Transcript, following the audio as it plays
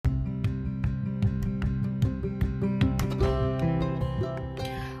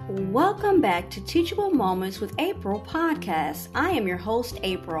Welcome back to Teachable Moments with April podcast. I am your host,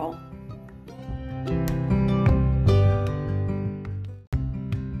 April.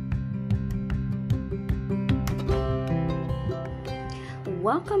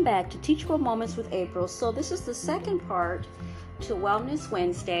 Welcome back to Teachable Moments with April. So this is the second part to Wellness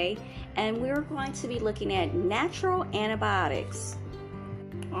Wednesday, and we're going to be looking at natural antibiotics.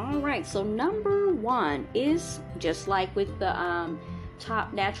 All right, so number one is, just like with the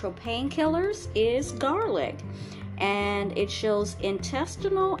top natural painkillers, is garlic, and it shows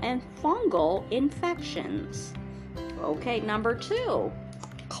intestinal and fungal infections. Okay, number two,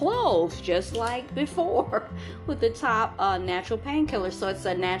 cloves, just like before with the top natural painkillers. So it's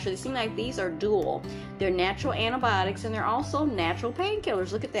a natural, it seems like these are dual. They're natural antibiotics and they're also natural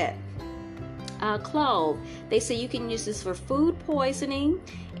painkillers. Look at that. Clove, they say you can use this for food poisoning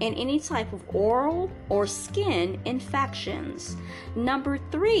and any type of oral or skin infections. Number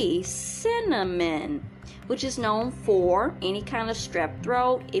three, cinnamon, which is known for any kind of strep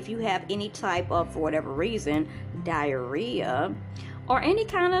throat, if you have any type of, for whatever reason, diarrhea, or any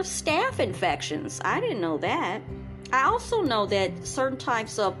kind of staph infections. I didn't know that. I also know that certain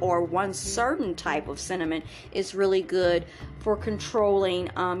types of, or one certain type of cinnamon is really good for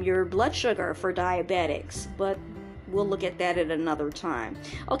controlling your blood sugar for diabetics, but we'll look at that at another time.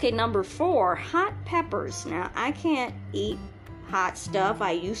 Okay, number four, hot peppers. Now, I can't eat hot stuff.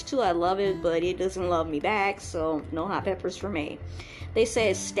 I used to. I love it, but it doesn't love me back, so no hot peppers for me. They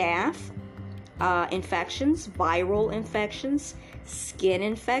say staph infections, viral infections, skin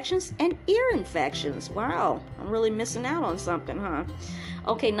infections, and ear infections. Wow, I'm really missing out on something, huh?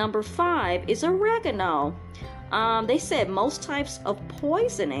 Okay, number five is oregano. They said most types of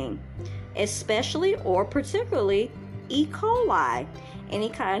poisoning, especially or particularly E. coli, any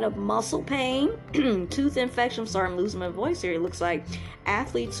kind of muscle pain, tooth infection. Sorry, I'm losing my voice here. It looks like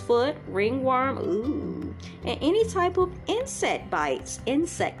athlete's foot, ringworm, ooh, and any type of insect bites. I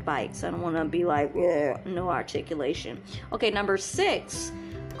don't want to be like, no articulation. Okay, number six,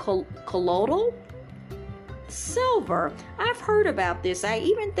 colloidal silver. I've heard about this. I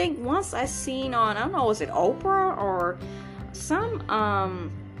even think once I seen on, I don't know, was it Oprah or some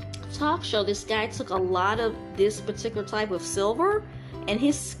talk show, this guy took a lot of this particular type of silver, and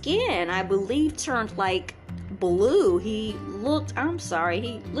his skin, I believe, turned like blue. He looked kind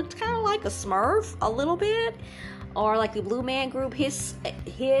of like a Smurf a little bit, or like the Blue Man Group. His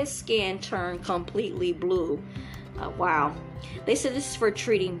skin turned completely blue. Wow. They said this is for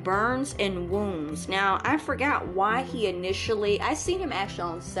treating burns and wounds. Now, I forgot why I seen him actually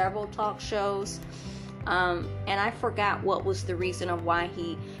on several talk shows, and I forgot what was the reason of why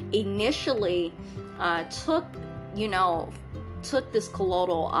he initially took this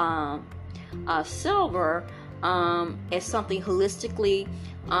colloidal silver as something holistically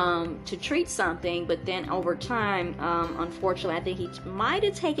to treat something, but then over time, unfortunately, I think he might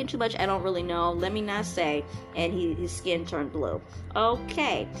have taken too much. I don't really know. Let me not say. And his skin turned blue.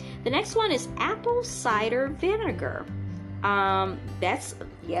 Okay, the next one is apple cider vinegar. That's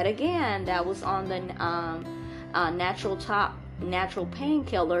yet again, that was on the natural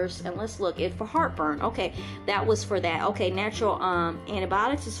painkillers, and let's look it for heartburn. Okay, that was for that. Okay, natural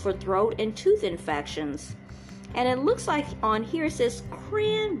antibiotics is for throat and tooth infections, and it looks like on here it says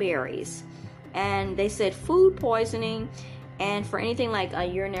cranberries, and they said food poisoning and for anything like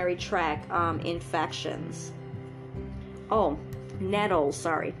urinary tract infections. Oh, nettles,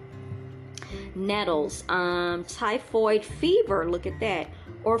 typhoid fever, look at that,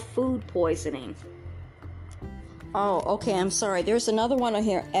 or food poisoning. Oh, okay, I'm sorry. There's another one on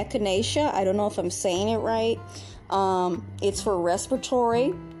here, echinacea. I don't know if I'm saying it right. It's for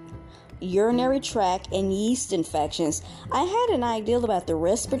respiratory, urinary tract, and yeast infections. I had an idea about the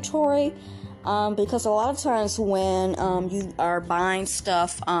respiratory because a lot of times when you are buying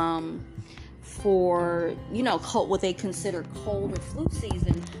stuff for, what they consider cold or flu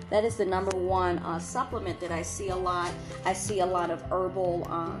season, that is the number one supplement that I see a lot. I see a lot of herbal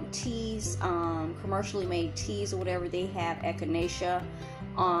teas, commercially made teas or whatever, they have echinacea.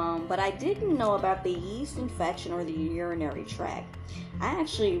 But I didn't know about the yeast infection or the urinary tract. I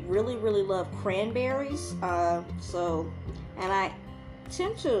actually really, really love cranberries. And I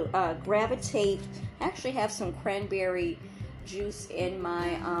tend to gravitate, actually have some cranberry juice in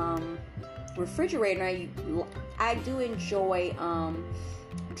my refrigerator. I do enjoy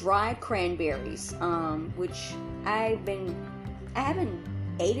dried cranberries, which I haven't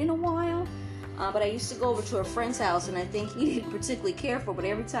ate in a while, but I used to go over to a friend's house, and I think he didn't particularly care for it, but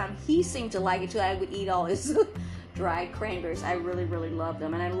every time he seemed to like it too, I would eat all his dried cranberries. I really, really love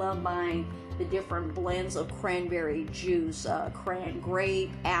them. And I love buying the different blends of cranberry juice, cran grape,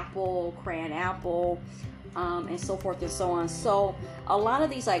 apple, cran apple, and so forth and so on. So a lot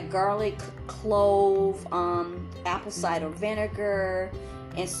of these, like garlic, clove, apple cider vinegar,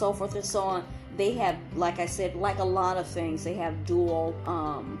 and so forth and so on, they have, like I said, like a lot of things, they have dual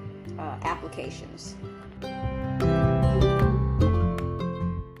applications.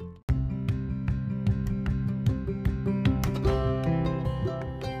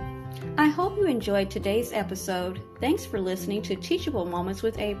 I hope you enjoyed today's episode. Thanks for listening to Teachable Moments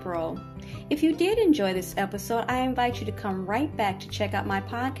with April. If you did enjoy this episode, I invite you to come right back to check out my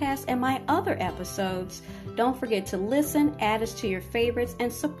podcast and my other episodes. Don't forget to listen, add us to your favorites,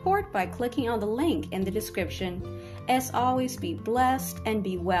 and support by clicking on the link in the description. As always, be blessed and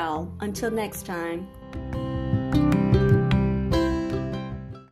be well. Until next time.